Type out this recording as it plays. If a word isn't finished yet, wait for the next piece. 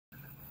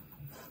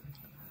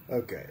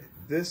Okay,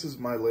 this is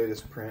my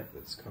latest print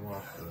that's come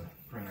off the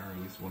printer,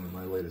 at least one of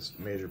my latest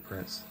major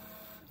prints,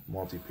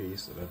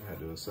 multi-piece that I've had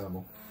to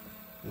assemble.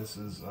 This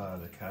is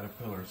the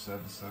Caterpillar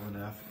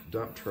 77F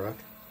dump truck.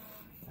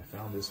 I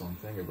found this on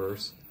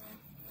Thingaverse.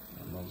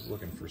 I was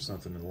looking for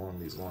something along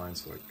these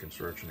lines, like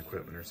construction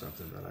equipment or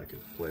something that I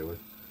could play with.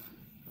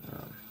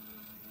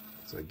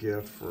 It's a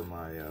gift for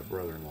my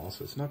brother-in-law,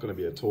 so it's not going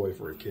to be a toy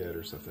for a kid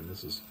or something.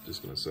 This is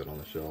just going to sit on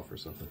the shelf or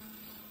something.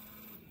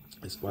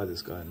 It's by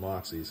this guy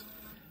Moxie's.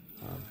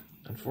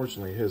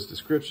 Unfortunately, his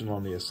description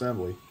on the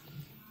assembly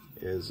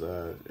is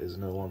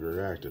no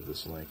longer active,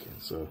 this link,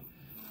 and so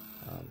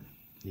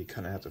you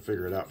kind of have to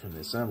figure it out from the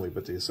assembly.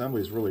 But the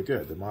assembly is really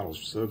good. The model's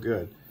so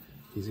good.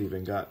 He's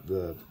even got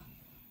the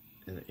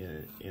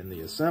in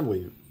the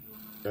assembly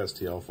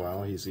STL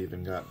file. He's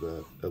even got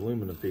the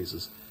aluminum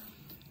pieces.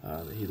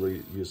 He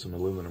used some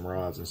aluminum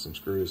rods and some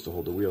screws to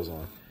hold the wheels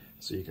on,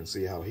 so you can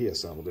see how he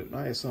assembled it. And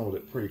I assembled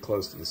it pretty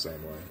close to the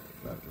same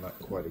way, not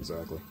quite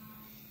exactly.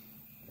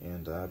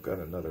 And I've got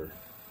another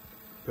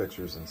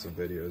pictures and some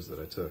videos that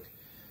I took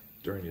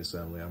during the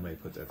assembly. I may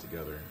put that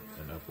together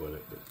and upload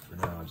it, but for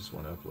now I just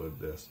want to upload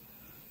this.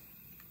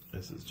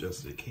 This is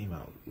just, it came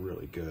out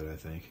really good, I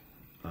think.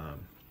 I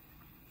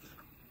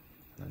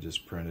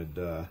just printed,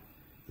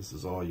 this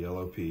is all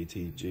yellow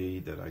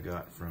PETG that I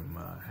got from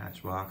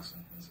Hatchbox.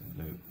 It's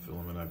a new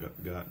filament I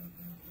got.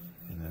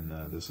 And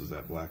then this is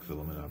that black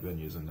filament I've been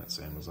using, that's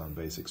Amazon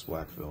Basics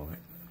black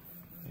filament.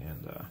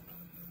 And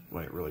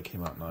well, it really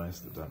came out nice.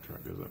 The dump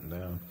truck goes up and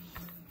down.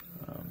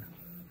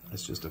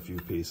 It's just a few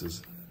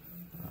pieces.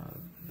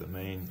 The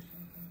main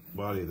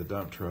body of the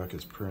dump truck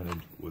is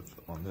printed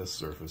on this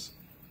surface,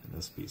 and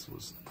this piece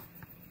was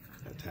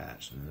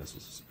attached, and this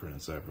was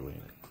printed separately,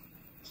 and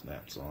it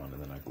snaps on,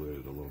 and then I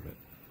glued it a little bit.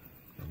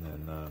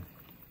 And then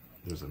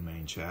there's a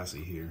main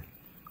chassis here.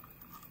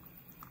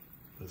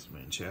 This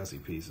main chassis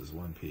piece is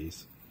one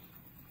piece,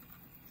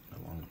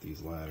 along with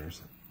these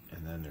ladders,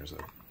 and then there's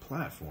a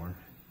platform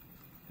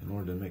in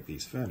order to make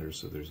these fenders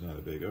so there's not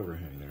a big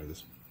overhang there.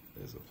 This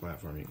is a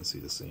platform. You can see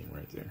the seam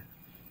right there.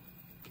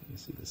 Can you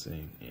see the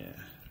seam? Yeah,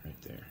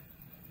 right there.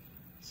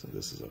 So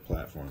this is a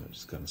platform that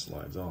just kind of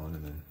slides on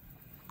and then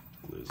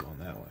glues on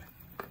that way.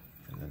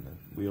 And then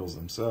the wheels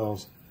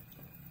themselves,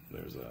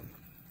 there's an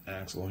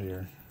axle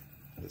here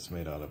that's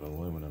made out of an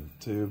aluminum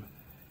tube,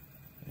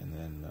 and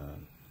then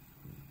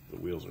the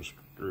wheels are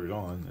screwed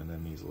on, and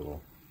then these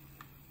little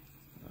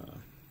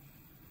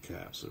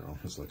caps, they're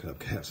almost like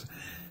hubcaps,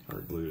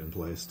 are glued in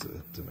place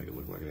to make it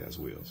look like it has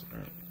wheels. All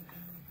right.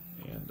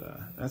 And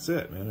that's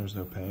it, man. There's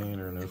no paint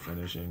or no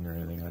finishing or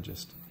anything. I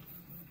just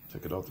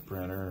took it off the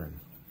printer, and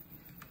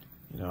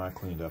you know, I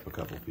cleaned up a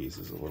couple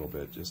pieces a little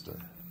bit, just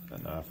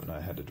enough, and I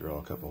had to drill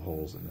a couple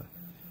holes in the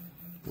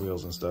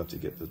wheels and stuff to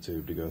get the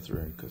tube to go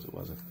through, because it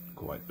wasn't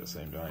quite the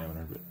same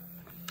diameter, but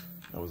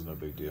that was no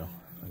big deal.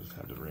 I just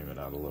had to ream it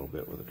out a little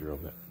bit with a drill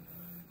bit.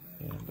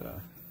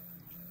 And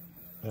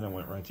then it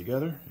went right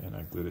together, and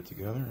I glued it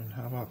together, and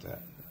how about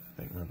that? I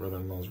think my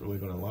brother-in-law is really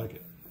going to like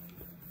it.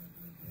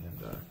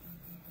 And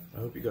I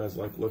hope you guys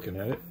like looking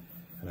at it,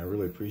 and I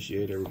really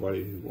appreciate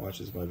everybody who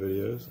watches my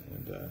videos,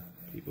 and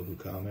people who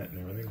comment and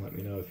everything. Let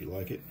me know if you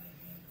like it,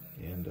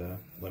 and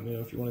let me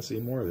know if you want to see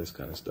more of this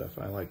kind of stuff.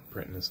 I like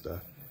printing this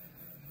stuff,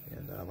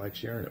 and I like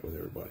sharing it with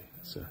everybody.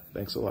 So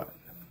thanks a lot.